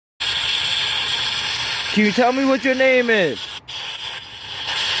Can you tell me what your name is?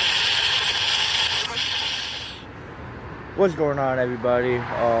 What's going on, everybody?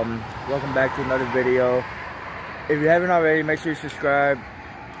 Welcome back to another video. If you haven't already, make sure you subscribe,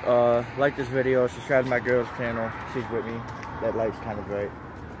 like this video, subscribe to my girl's channel. She's with me. That light's kind of bright.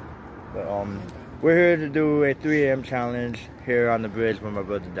 But we're here to do a 3 a.m. challenge here on the bridge where my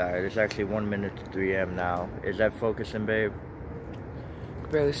brother died. It's actually 1 minute to 3 a.m. now. Is that focusing, babe?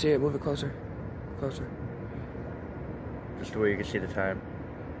 Barely see it. Move it closer. Closer. Just the way you can see the time.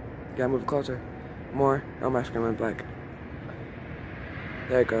 Yeah, move it closer. More. Oh, my screen went black.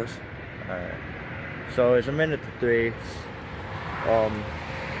 There it goes. Alright. So it's 1 minute to 3.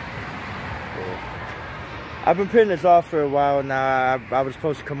 I've been putting this off for a while now. I was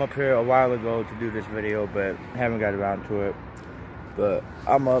supposed to come up here a while ago to do this video, but haven't got around to it. But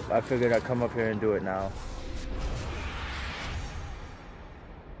I'm up. I figured I'd come up here and do it now.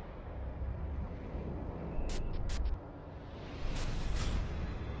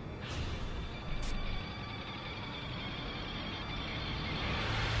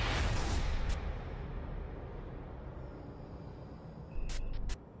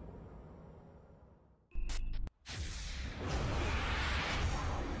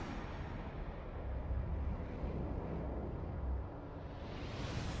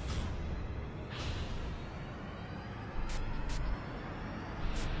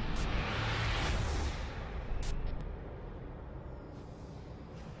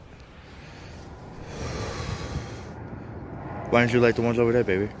 Why don't you like the ones over there,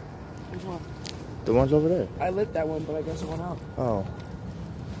 baby? Which one? The ones over there. I lit that one, but I guess it went out. Oh.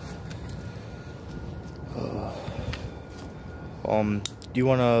 Do you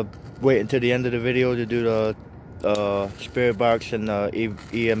want to wait until the end of the video to do the spirit box and the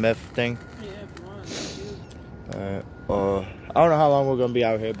EMF thing? Yeah, if you want. Alright. I don't know how long we're gonna be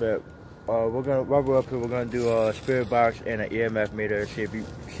out here, but while we're up here, we're gonna do a spirit box and an EMF meter. See if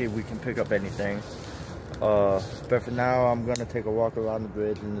we can pick up anything. But for now, I'm gonna take a walk around the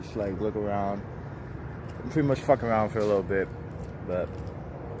bridge and just like look around. I'm pretty much fuck around for a little bit, but.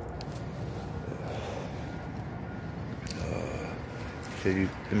 Let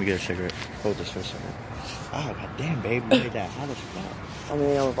me get a cigarette. Hold this for a second. Oh, goddamn, babe, you made that hot as fuck. I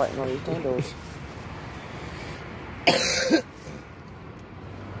mean, I was lighting all these candles.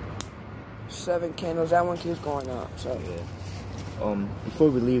 7 candles. That one keeps going up. So yeah. Before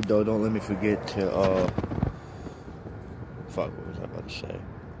we leave though, don't let me forget to fuck. What was I about to say?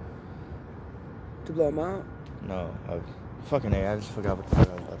 To blow them out? No, fucking A. I just forgot what the fuck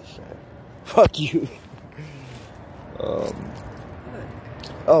I was about to say. Fuck you.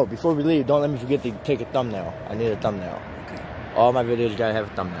 Oh, before we leave, don't let me forget to take a thumbnail. I need a thumbnail. Okay. All my videos gotta have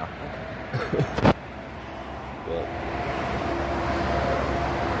a thumbnail. Okay. But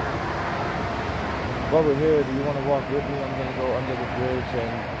while we're here, do you want to walk with me? I'm gonna go under the bridge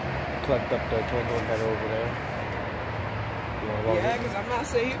and collect up the candles that are over there. You wanna walk Yeah, because I'm not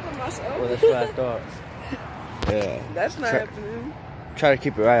sitting here for myself. Well, that's what I thought. Yeah. That's not happening. Try to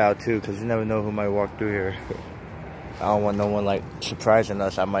keep your eye out too, because you never know who might walk through here. I don't want no one like surprising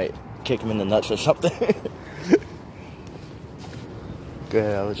us. I might kick him in the nuts or something. Go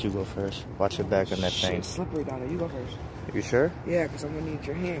ahead, I'll let you go first. Watch your back on that thing. It's slippery down there. You go first. You sure? Yeah, because I'm going to need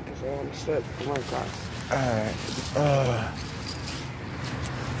your hand because I don't want to slip and run across. Alright.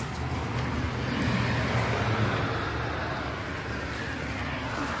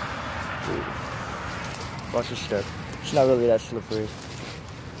 Watch your step. It's not really that slippery.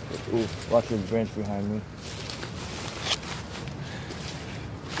 Ooh, watch the branch behind me.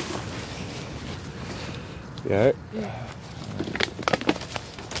 You alright? Yeah.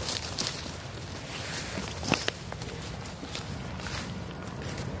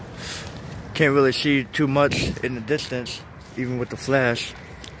 Can't really see too much in the distance, even with the flash.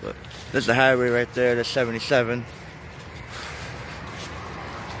 But there's the highway right there, that's 77.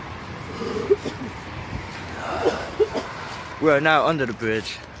 We are now under the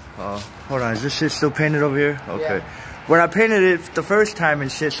bridge. Hold on, is this shit still painted over here? Okay. Yeah. When I painted it the first time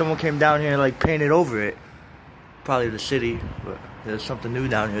and shit, someone came down here and like painted over it. Probably the city, but there's something new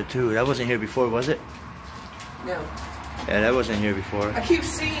down here too. That wasn't here before, was it? No. Yeah, that wasn't here before. I keep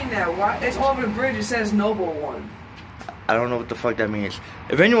seeing that. Why? It's all over the bridge. It says Noble One. I don't know what the fuck that means.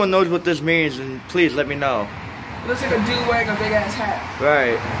 If anyone knows what this means, then please let me know. It looks like a dude wearing a big ass hat.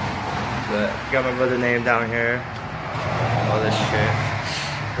 Right. But got my brother's name down here. All this shit.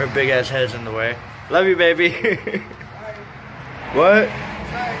 Her big ass head's in the way. Love you, baby. What?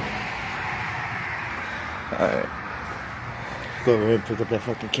 Alright. Go over here and pick up that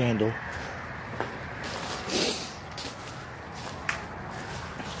fucking candle.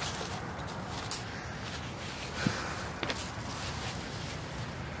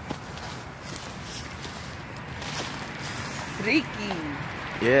 freaky.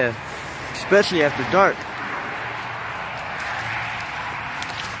 Yeah, especially after dark.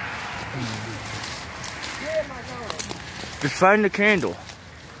 Just find the candle.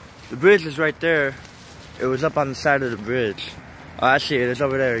 The bridge is right there. It was up on the side of the bridge. Oh, I see it. It's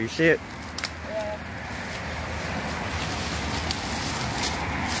over there. You see it?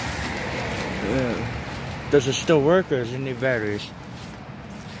 Yeah. Does it still work, or does it need batteries?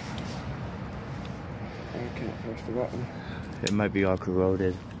 I can't press the button. It might be all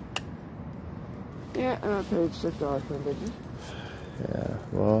corroded. Yeah, and I paid $6 for it. Yeah,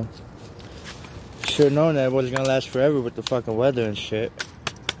 well, should have known that it wasn't gonna last forever with the fucking weather and shit.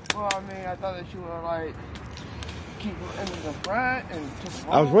 Well, I mean, I thought that you would like keep them in the front and just.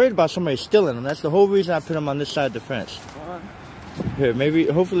 I was worried about somebody stealing them. That's the whole reason I put them on this side of the fence. Here, maybe,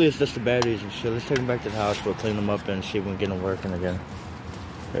 hopefully it's just the batteries and shit. Let's take them back to the house. We'll clean them up and see if we can get them working again.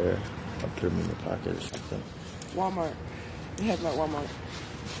 Here, I'll put them in the pocket or something. Walmart. It has like Walmart.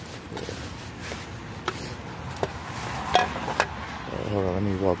 Yeah. Hold on, let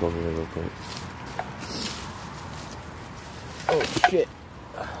me walk over there real quick. Oh shit.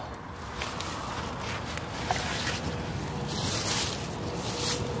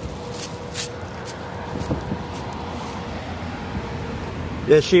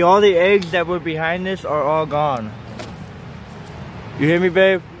 Yeah, see, all the eggs that were behind this are all gone. You hear me,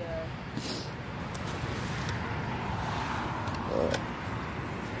 babe? Yeah.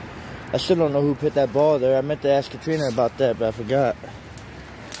 I still don't know who put that ball there. I meant to ask Katrina about that, but I forgot.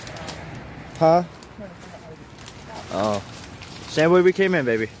 Huh? Oh. Same way we came in,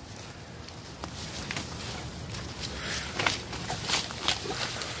 baby.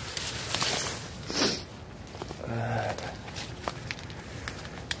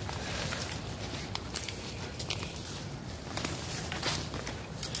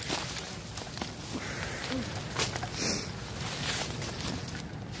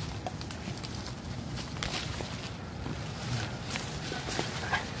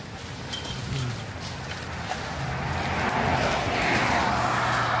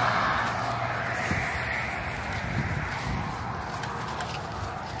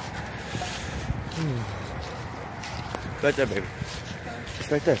 Right there, baby.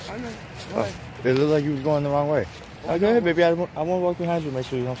 It's right there. I know. Oh, it looked like you was going the wrong way. Oh, go ahead, baby. I want to walk behind you, make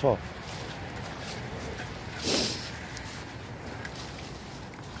sure you don't fall.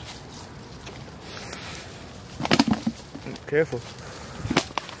 Careful.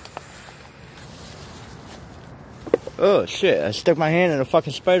 Oh shit! I stuck my hand in a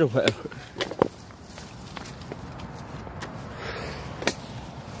fucking spider web.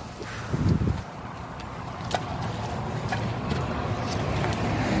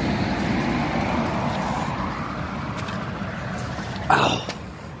 Ow.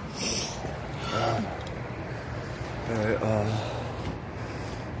 Alright,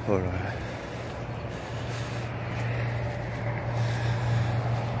 hold on.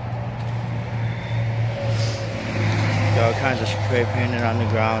 Got all kinds of spray painting on the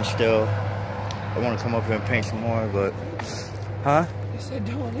ground still. I want to come up here and paint some more, but... Huh? You said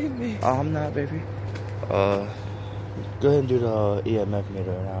don't leave me. Oh, I'm not, baby. Go ahead and do the EMF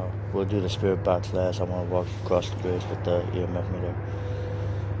meter now. We'll do the spirit box last. I want to walk across the bridge with the EMF meter.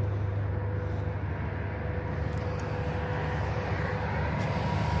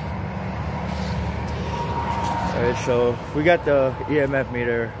 Alright, so we got the EMF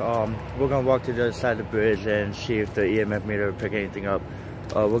meter. We're gonna walk to the other side of the bridge and see if the EMF meter will pick anything up.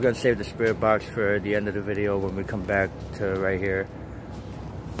 We're gonna save the spirit box for the end of the video when we come back to right here.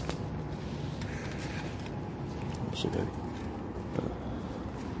 Let's see, baby.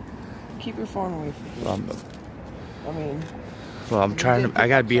 Keep your phone away from me. I mean. Well, I'm trying to. I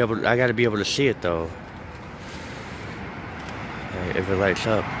gotta be able to see it though. If it lights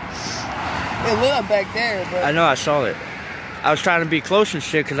up. It lit up back there, but... I know, I saw it. I was trying to be close and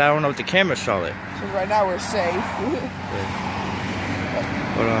shit because I don't know if the camera saw it. So right now we're safe.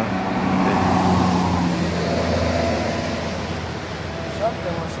 Hold on.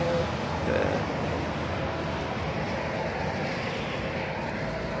 Something was here. Yeah.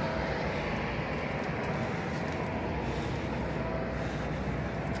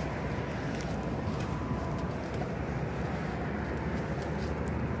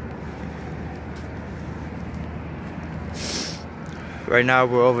 Right now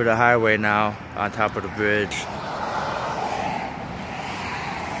we're over the highway now, on top of the bridge.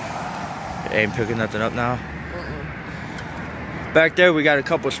 Ain't picking nothing up now. Back there we got a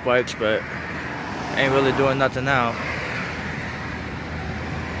couple spikes, but ain't really doing nothing now.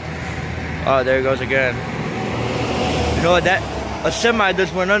 Oh, there it goes again. You know what, a semi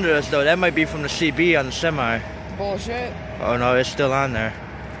just went under us though. That might be from the CB on the semi. Bullshit. Oh no, it's still on there.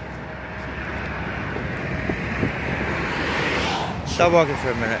 Stop walking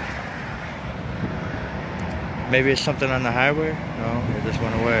for a minute. Maybe it's something on the highway? No, it just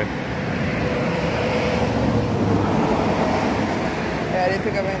went away. Yeah, I didn't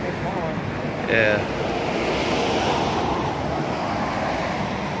pick up anything from home. Yeah.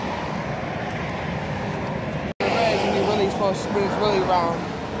 The red is when you're really supposed to, when it's really round.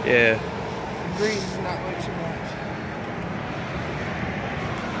 Yeah. Green is not really too much.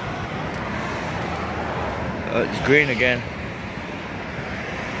 It's green again.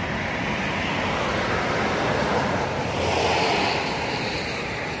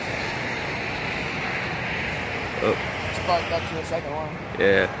 Oh. Sparked up to the second one.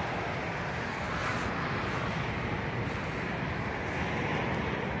 Yeah.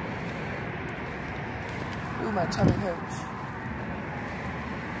 Ooh, my tummy hurts.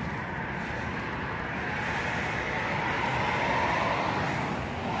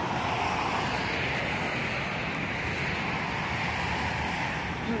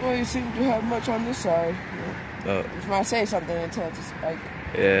 Well, you seem to have much on this side. Oh. If I say something, it tends to spike.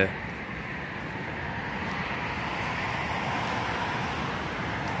 Yeah.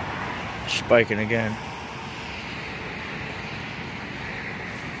 Spiking again.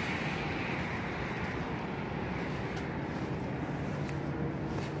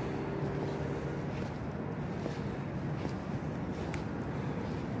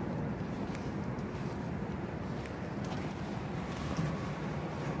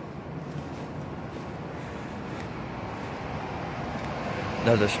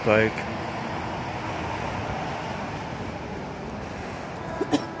 Another spike.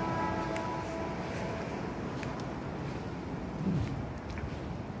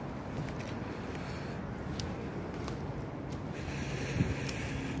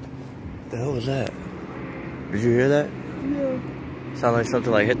 The hell was that? Did you hear that? Yeah. Sounded like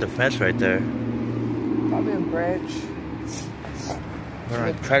something like hit the fence right there. Probably a branch.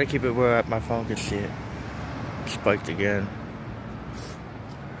 Alright, try to keep it where my phone can see it. Spiked again.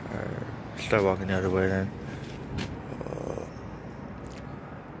 Alright, start walking the other way then.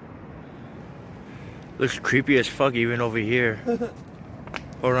 Looks creepy as fuck even over here. Hold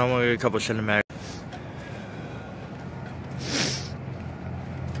on, I'm gonna get a couple cinematics.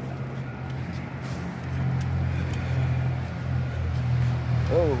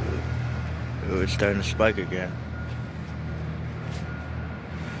 Oh, it's starting to spike again.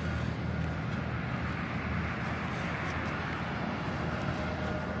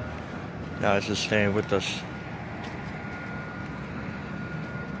 Now it's just staying with us.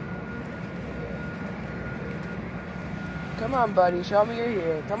 Come on, buddy. Show me you're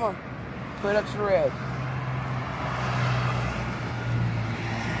here. Come on. Put it up to the red.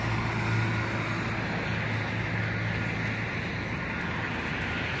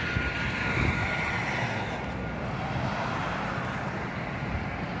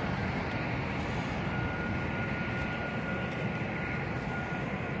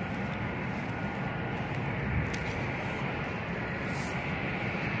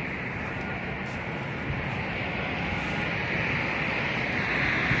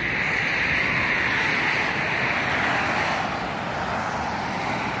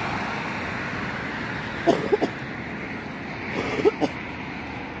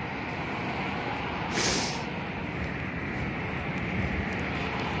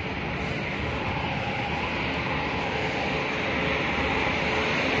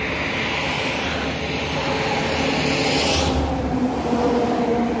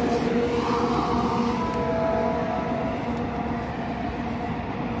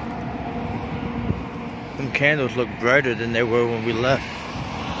 Them candles look brighter than they were when we left.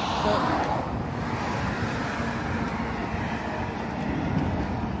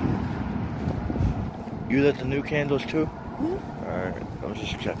 You lit the new candles too? Mm-hmm. Alright, I was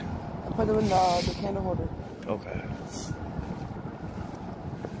just checking. I put them in the candle holder. Okay.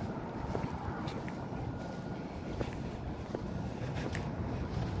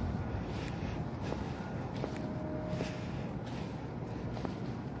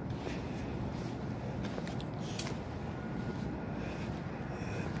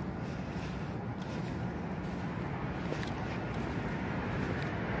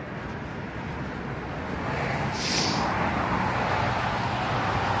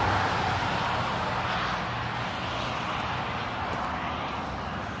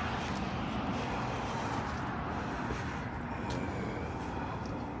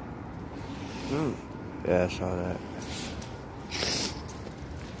 Yeah, I saw that.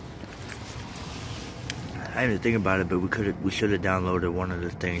 I didn't even think about it, but we should have downloaded one of the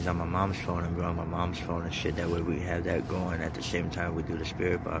things on my mom's phone and brought my mom's phone and shit. That way we have that going at the same time we do the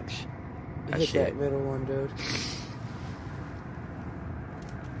spirit box. Hit that middle one, dude.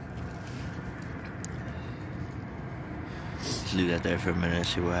 Let's leave that there for a minute and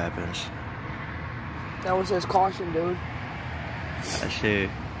see what happens. That one says caution, dude. I see.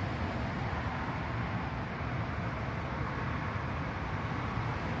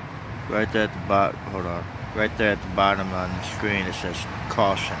 Right there at the bottom, hold on. Right there at the bottom on the screen it says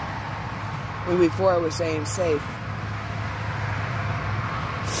caution. Well, before it was saying safe.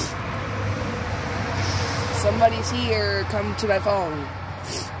 Somebody's here, come to my phone.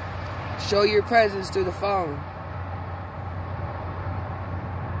 Show your presence through the phone.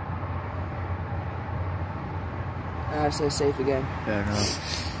 It says safe again. Yeah, I know.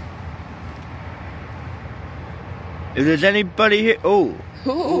 If there's anybody here, oh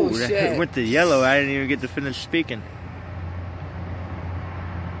shit. That went to yellow. I didn't even get to finish speaking.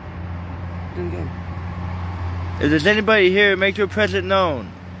 Do it again. If there's anybody here, make your presence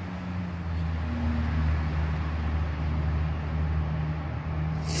known.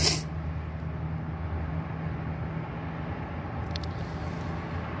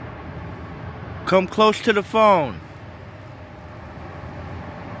 Come close to the phone.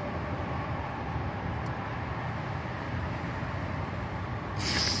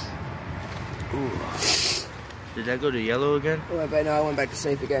 Ooh. Did that go to yellow again? Oh, but no, I went back to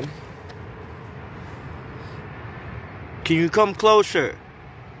safe again. Can you come closer?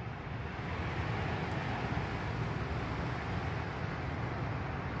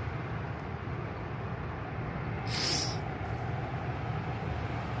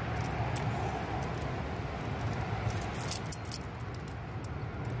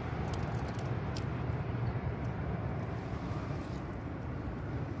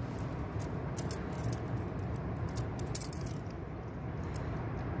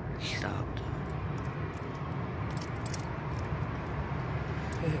 Stopped.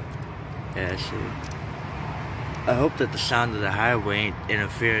 Yeah, I see. I hope that the sound of the highway ain't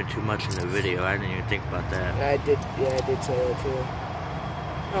interfering too much in the video. I didn't even think about that. I did say that too.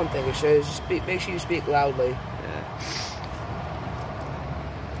 I don't think it should. Just make sure you speak loudly. Yeah.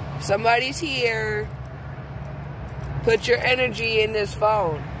 Somebody's here. Put your energy in this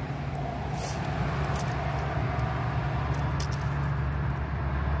phone.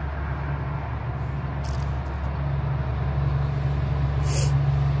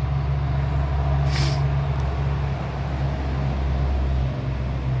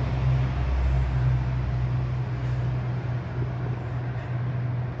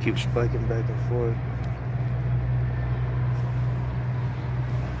 Keep spiking back and forth.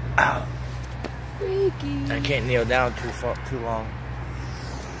 Ow. Freaky. I can't kneel down too long.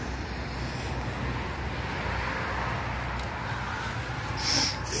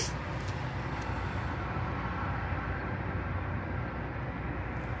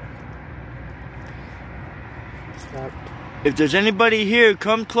 Stop. If there's anybody here,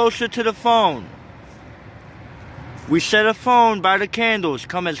 come closer to the phone. We set a phone by the candles.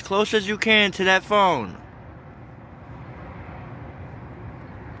 Come as close as you can to that phone.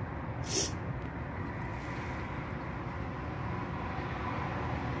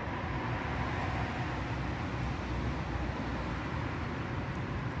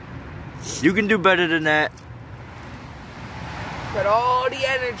 You can do better than that. Put all the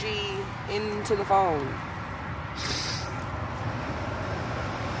energy into the phone.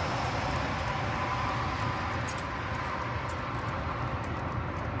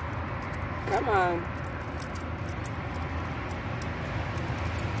 Come on.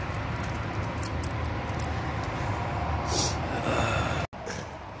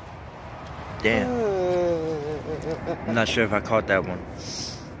 Damn. I'm not sure if I caught that one.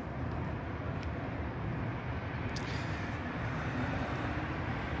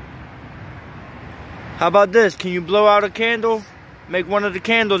 How about this? Can you blow out a candle? Make one of the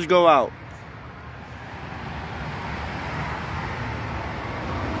candles go out.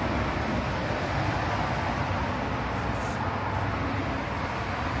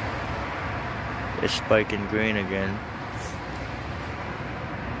 It's spiking green again.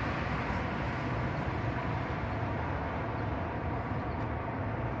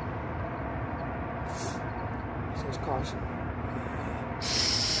 Says caution.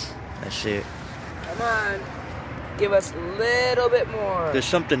 I see it. Come on. Give us a little bit more. There's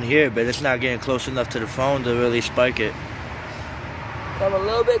something here, but it's not getting close enough to the phone to really spike it. Come a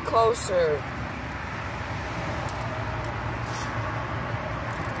little bit closer.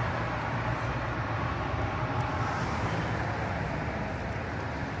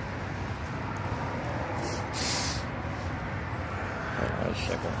 a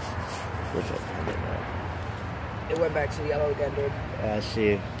second. What's up? It went back to yellow again, dude. I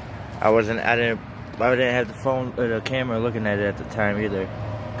see. I didn't have the phone or the camera looking at it at the time either.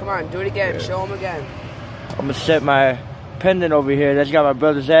 Come on, do it again. Yeah. Show him again. I'm gonna set my pendant over here. That's got my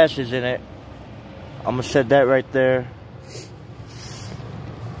brother's ashes in it. I'm gonna set that right there.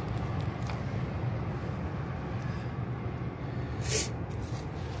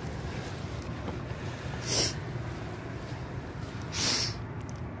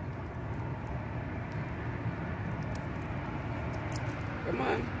 Come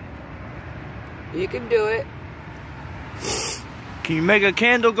on. You can do it. Can you make a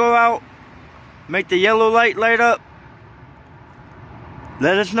candle go out? Make the yellow light light up?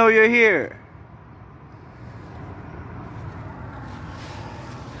 Let us know you're here.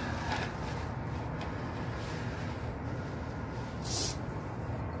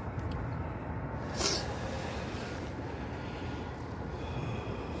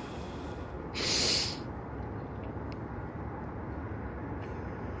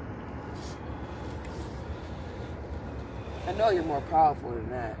 I know you're more powerful than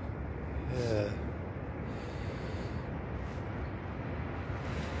that. Yeah.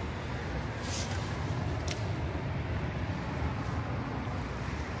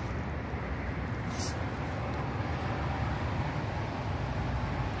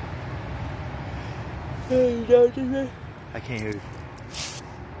 I can't hear you.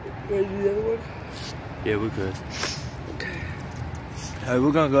 You ready to do the other one? Yeah, we could. Okay. Alright,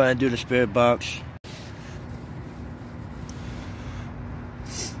 we're gonna go ahead and do the spirit box.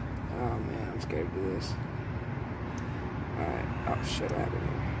 Oh man, I'm scared to do this. Alright. Oh shit, what happened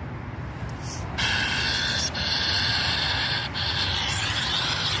here?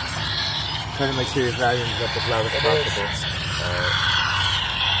 Try to make sure your volume is up as loud as possible. Alright.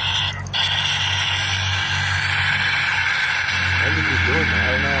 Why did you do that? I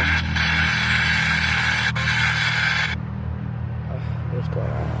don't know. What's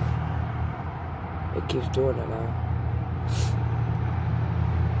going on? It keeps doing it now.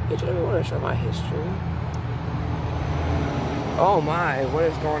 You told me want to show my history. Oh my, what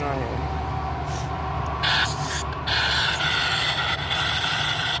is going on here?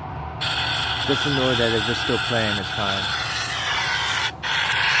 Just ignore that if it's still playing, it's fine.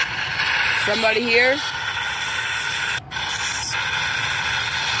 Somebody here?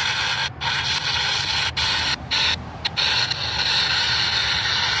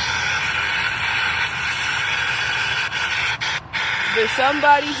 There's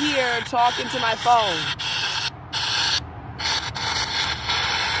somebody here talking to my phone.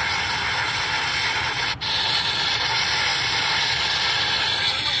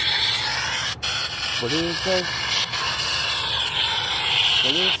 What did it say?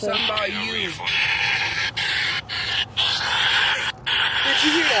 What did it say? Something about you. Did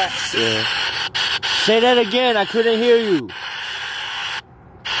you hear that? Yeah. Say that again, I couldn't hear you.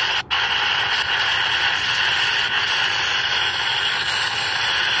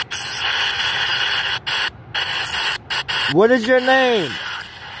 What is your name?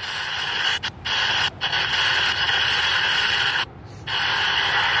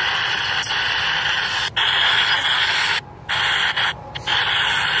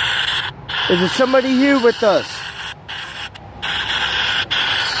 Is there somebody here with us?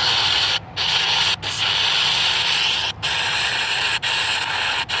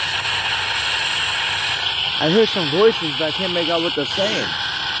 I hear some voices, but I can't make out what they're saying.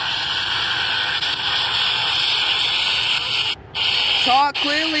 Talk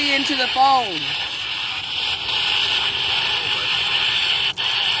clearly into the phone.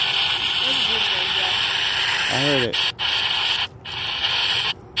 I heard it.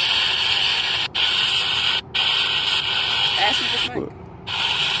 Ask me this mic.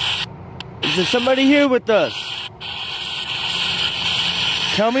 Is there somebody here with us?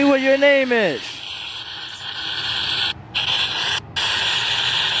 Tell me what your name is.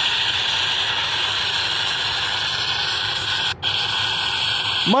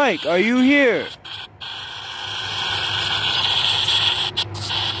 Mike, are you here?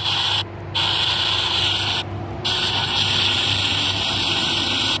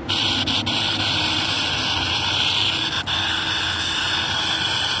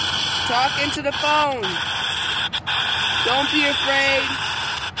 Talk into the phone. Don't be afraid.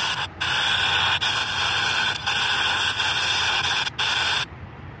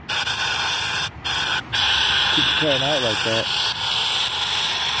 Keep cutting out like that.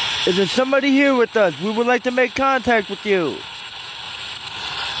 Is there somebody here with us? We would like to make contact with you.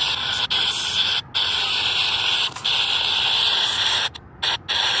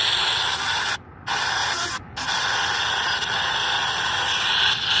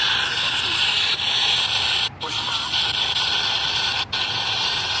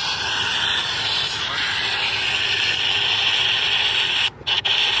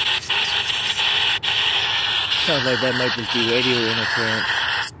 Sounds like that might just be radio interference.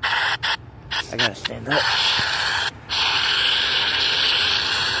 I gotta stand up.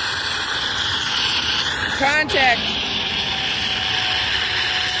 Contact.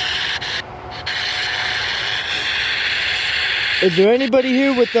 Is there anybody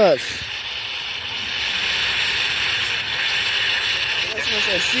here with us? That's what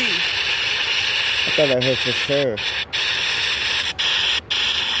I see. I thought I heard for sure.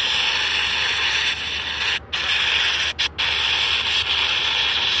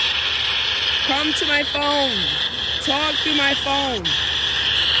 Come to my phone. Talk through my phone.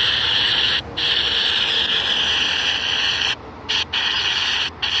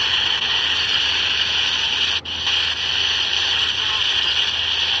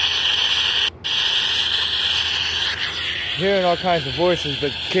 Hearing all kinds of voices,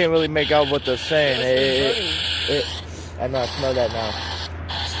 but can't really make out what they're saying. I know, I smell that now.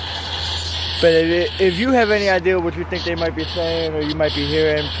 But if you have any idea what you think they might be saying or you might be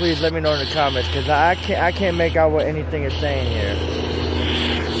hearing, please let me know in the comments, because I can't make out what anything is saying here.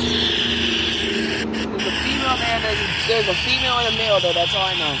 There's a female man, there's a female and a male though, that's all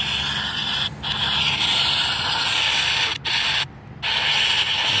I know.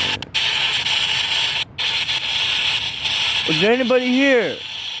 Is there anybody here?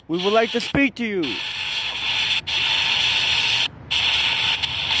 We would like to speak to you.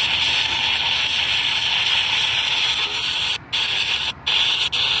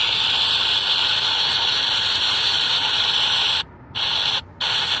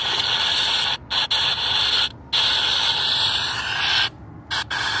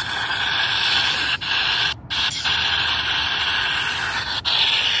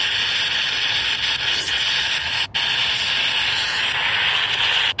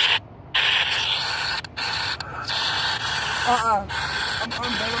 I'm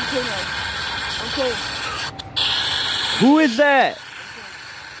cool now. I'm cool. Who is that?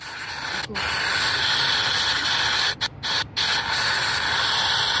 I'm cool.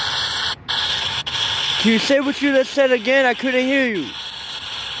 Can you say what you just said again? I couldn't hear you.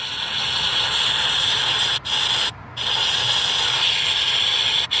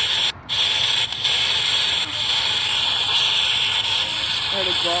 I heard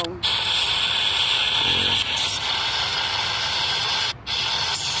it groan.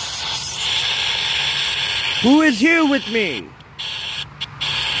 Who is here with me?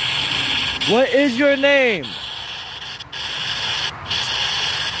 What is your name?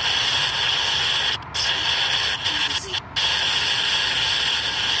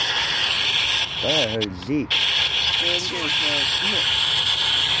 I heard Zeke.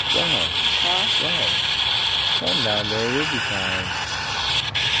 Wow. Calm down, baby. You'll be fine.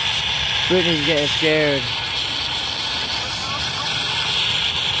 Brittany's getting scared.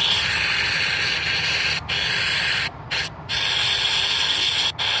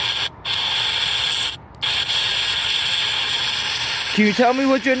 Can you tell me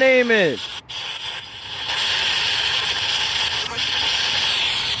what your name is?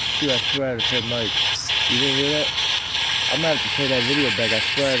 Dude, I swear to said Mike. You didn't hear that? I'm gonna have to play that video back. I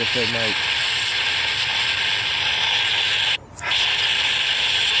swear to said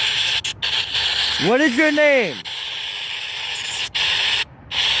Mike. What is your name?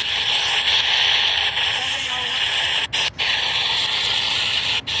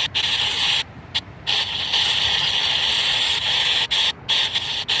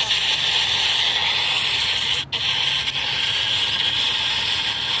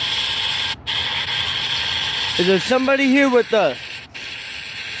 Is there somebody here with us?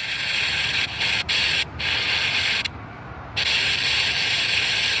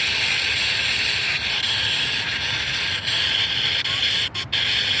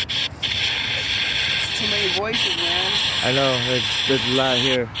 Too many voices, man. I know, there's a lot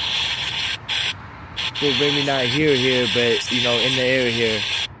here. Well, maybe not here, but, you know, in the area here.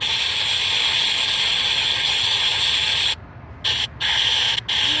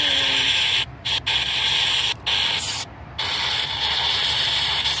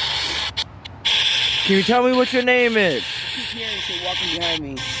 Can you tell me what your name is? I keep hearing shit walking behind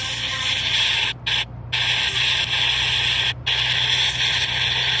me.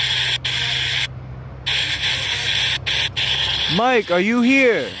 Mike, are you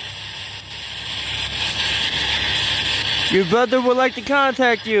here? Your brother would like to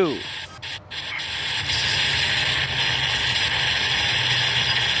contact you.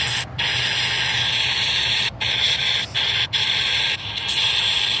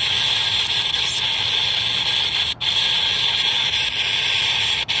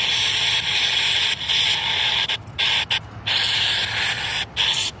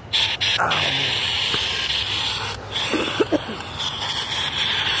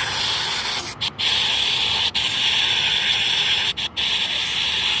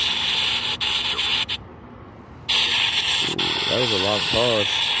 was a long pause.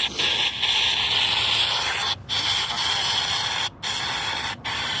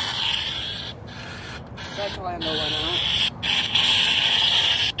 That's why I know why not.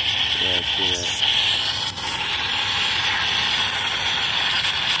 Yeah, I see that.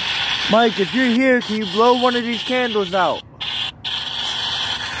 Mike, if you're here, can you blow one of these candles out?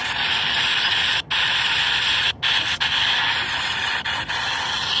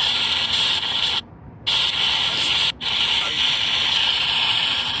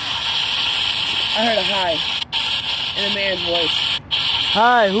 I heard a hi in a man's voice.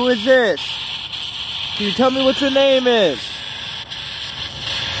 Hi, who is this? Can you tell me what your name is?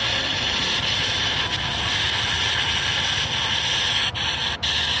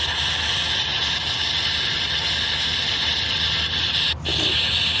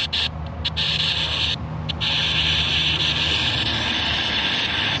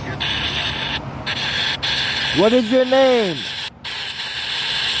 What is your name?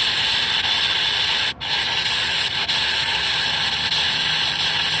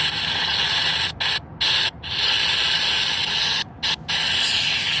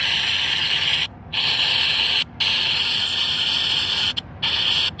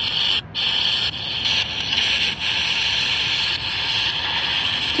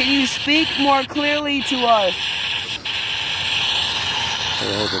 Can you speak more clearly to us?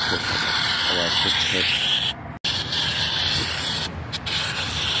 Hold on for a second. Hold on, switch.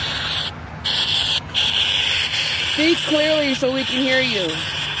 Speak clearly so we can hear you.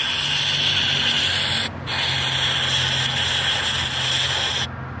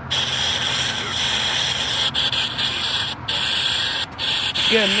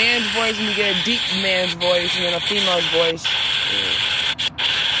 You get a man's voice and you get a deep man's voice and then a female's voice.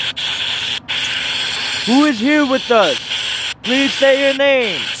 Who is here with us? Please say your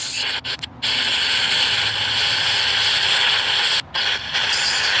name.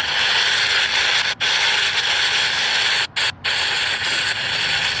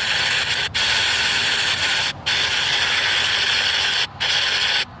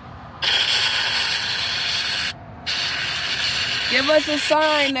 Give us a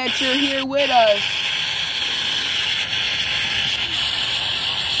sign that you're here with us.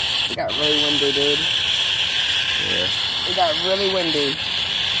 It got really windy, dude. Yeah. It got really windy.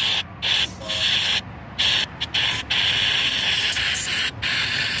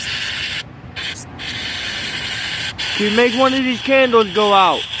 Can you make one of these candles go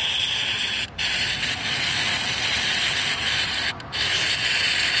out?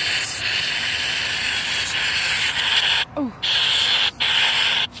 Oh.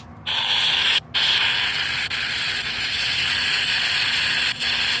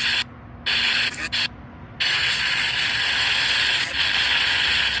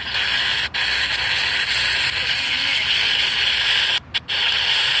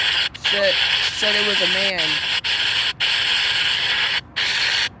 Said it was a man.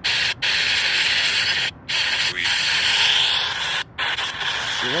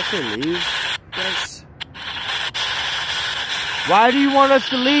 Did I say leave? Yes. Why do you want us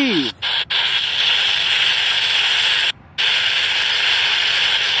to leave?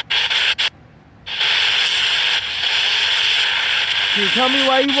 Can you tell me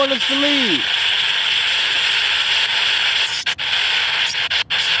why you want us to leave?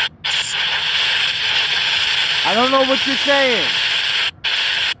 I don't know what you're saying.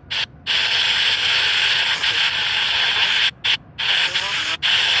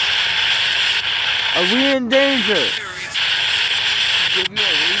 Are we in danger? Give you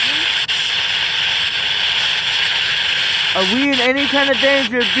a reason? Are we in any kind of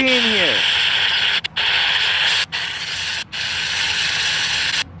danger of being here?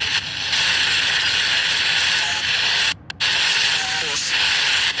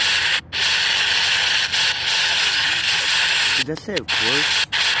 Did that say of course?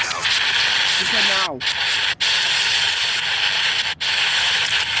 He said now.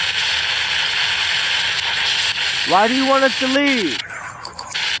 Why do you want us to leave?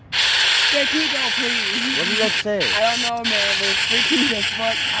 Yeah, can you go, please? What did that say? I don't know, man. It's freaking as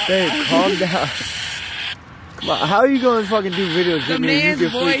fuck out. Babe, calm down. Come on, how are you going to fucking do videos The with me if man's you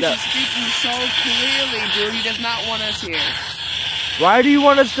get voice freaked out? is speaking so clearly, dude. He does not want us here. Why do you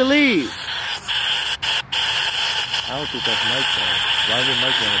want us to leave? I don't think that's Mike though. Why would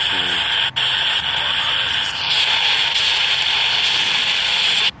Mike want us to leave?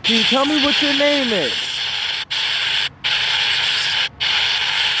 Can you tell me what your name is?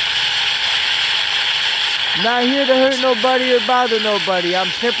 Not here to hurt nobody or bother nobody. I'm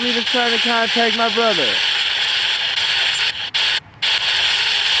simply just trying to contact my brother.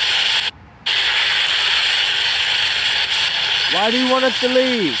 Why do you want us to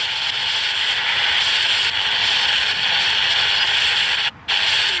leave?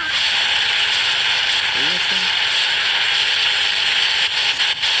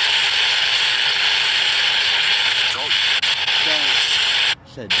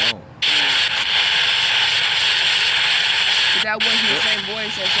 Said don't. But that wasn't the same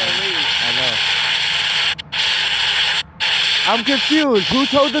voice that said leave. I know. I'm confused. Who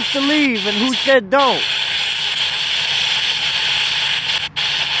told us to leave and who said don't?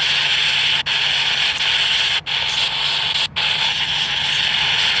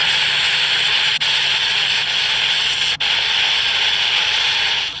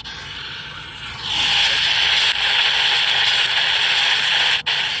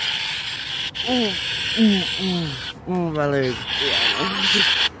 My leg.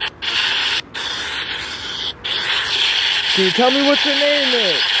 Can you tell me what your name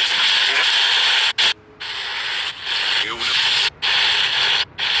is?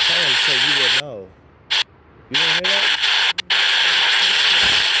 Someone said you would know. You didn't hear that?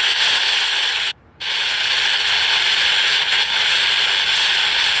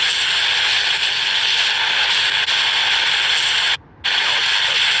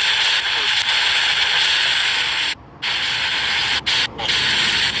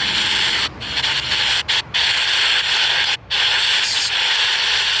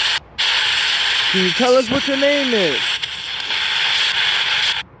 Can you tell us what your name is?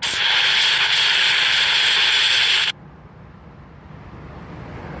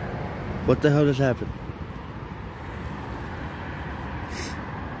 What the hell just happened?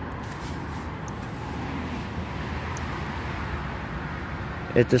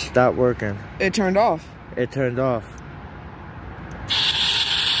 It just stopped working. It turned off. It turned off.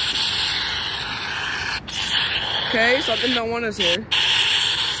 Okay, something don't want us here.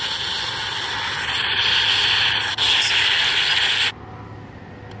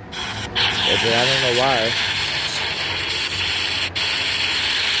 I don't know why.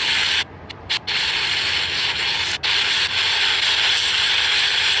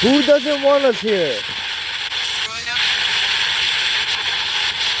 Who doesn't want us here?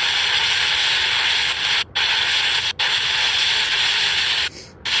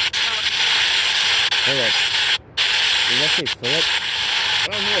 Philip. Did that say Philip? I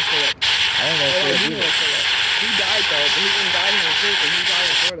don't know Philip. I don't know Philip either. He died though, but he didn't die in the street, but he died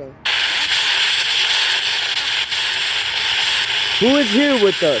in Florida. Who is here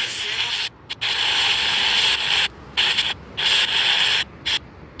with us?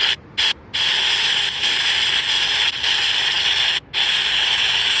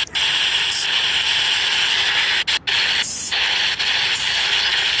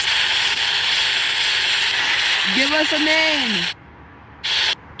 Give us a name.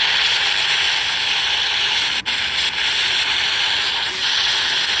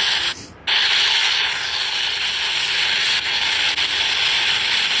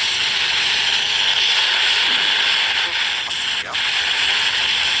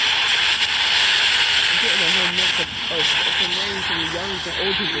 From names from young to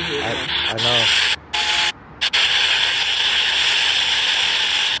old people here. I know.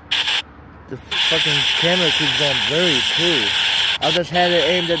 The fucking camera keeps going blurry too. I just had it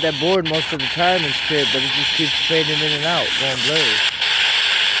aimed at that board most of the time and shit, but it just keeps fading in and out, going blurry.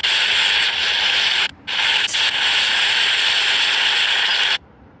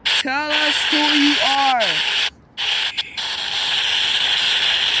 Tell us who you are.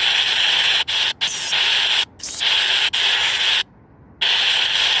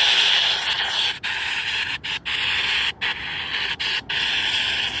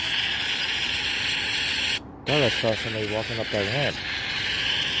 I thought I saw somebody walking up that ramp.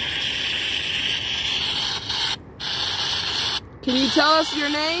 Can you tell us your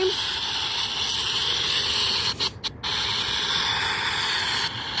name?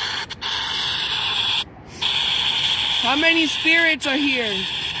 How many spirits are here?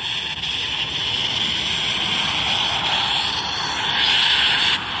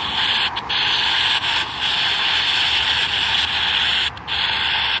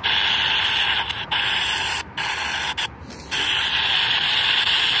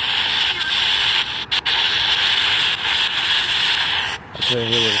 I couldn't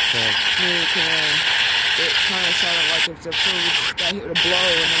hear what it said. It kind of sounded like if the food got hit with a blow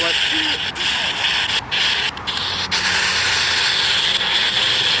and what?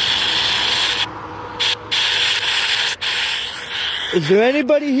 Is there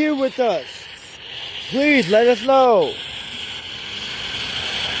anybody here with us? Please let us know.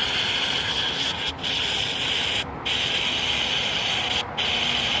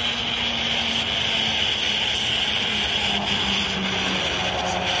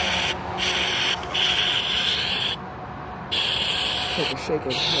 take a shaker.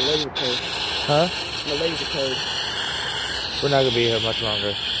 My legs are cold. Huh? My legs are cold. We're not gonna be here much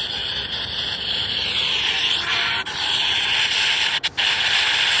longer.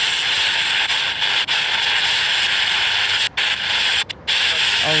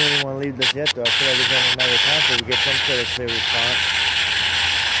 I don't really want to leave this yet though. I feel like we're going another time so we get some sort of clear response.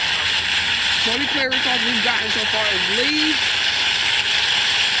 The only clear response we've gotten so far is leave.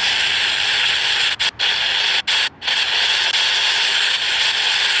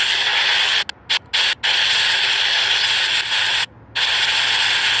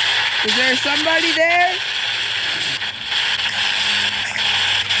 Is there somebody there?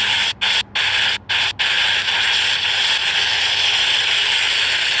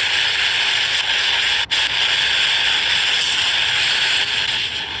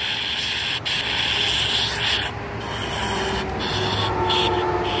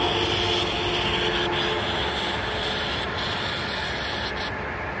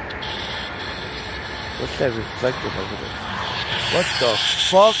 What's that reflective over there? What the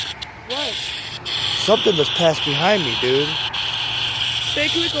fuck? What? Something just passed behind me, dude. Babe,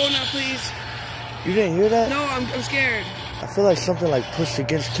 can we go now, please? You didn't hear that? No, I'm scared. I feel like something like pushed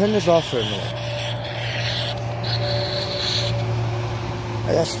against. Turn this off for a minute.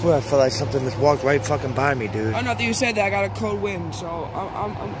 I swear I feel like something just walked right fucking by me, dude. I know that you said that. I got a cold wind, so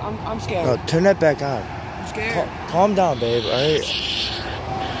I'm scared. No, turn that back on. I'm scared. Calm down, babe, alright?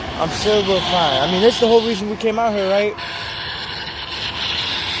 I'm sure we're fine. I mean, that's the whole reason we came out here, right?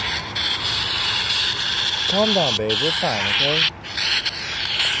 Calm down, babe. We're fine, okay?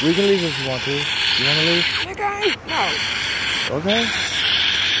 We can leave if you want to. You want to leave? Okay. No. Okay.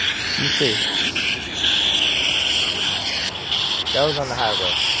 Let me see. That was on the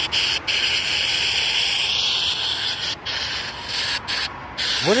highway.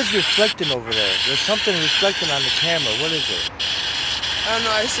 What is reflecting over there? There's something reflecting on the camera. What is it? I don't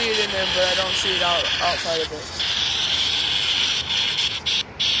know. I see it in there, but I don't see it outside of it.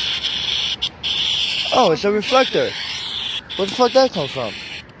 Oh, it's a reflector. Where the fuck that come from?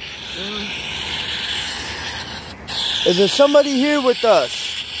 Is there somebody here with us?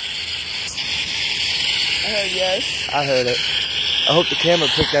 I heard yes. I heard it. I hope the camera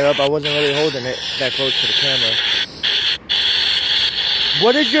picked that up. I wasn't really holding it that close to the camera.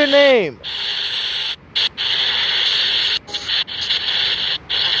 What is your name?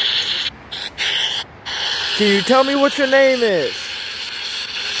 Can you tell me what your name is?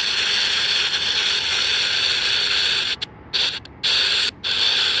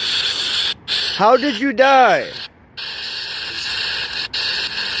 How did you die?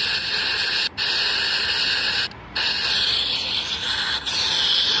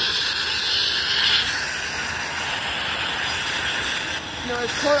 No,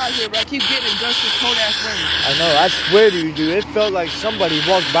 it's cold out here, but I keep getting a gust of cold ass wind. I know, I swear to you, dude. It felt like somebody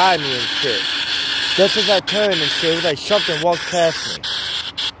walked by me and shit. Just as I turned and shit, it was like something walked past me.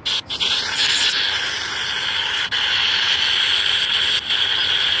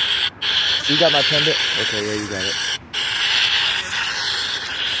 You got my pendant? Okay, yeah, you got it.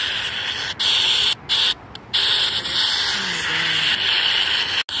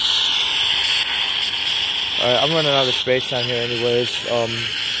 Alright, I'm running out of space down here anyways.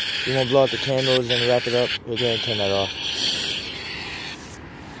 You wanna blow out the candles and wrap it up? We'll go ahead and turn that off.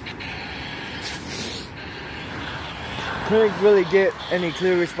 Couldn't really get any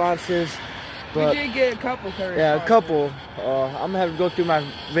clear responses. But we did get a couple clear yeah, responses. a couple. I'm gonna have to go through my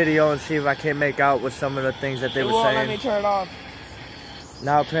video and see if I can make out with some of the things that they were saying. Let me turn it off.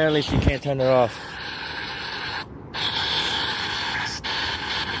 Now apparently she can't turn it off.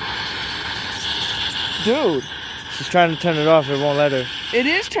 Dude, she's trying to turn it off. It won't let her. It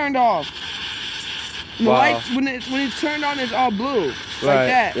is turned off. The Wow. light when it's turned on, it's all blue, Right, like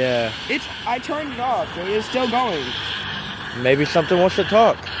that. yeah. I turned it off, so it's still going. Maybe something wants to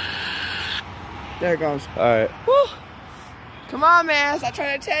talk. There it goes. Alright. Whew. Come on, man. Stop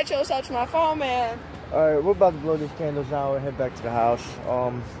trying to attach yourself to my phone, man. Alright, we're about to blow these candles now and head back to the house.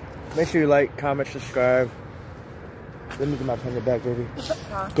 Make sure you like, comment, subscribe. Let me get my pendant back, baby.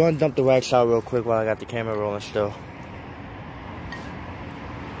 Huh? Go and dump the wax out real quick while I got the camera rolling still.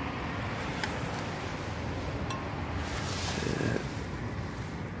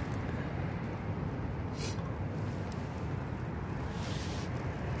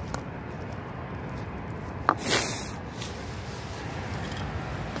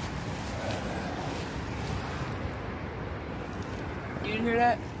 You didn't hear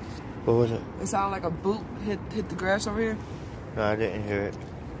that? What was it? It sounded like a boot hit the grass over here. No, I didn't hear it.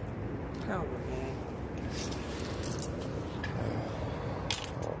 Hell, man.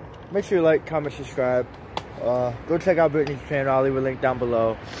 Make sure you like, comment, subscribe, Go check out Brittany's channel. I'll leave a link down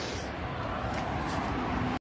below.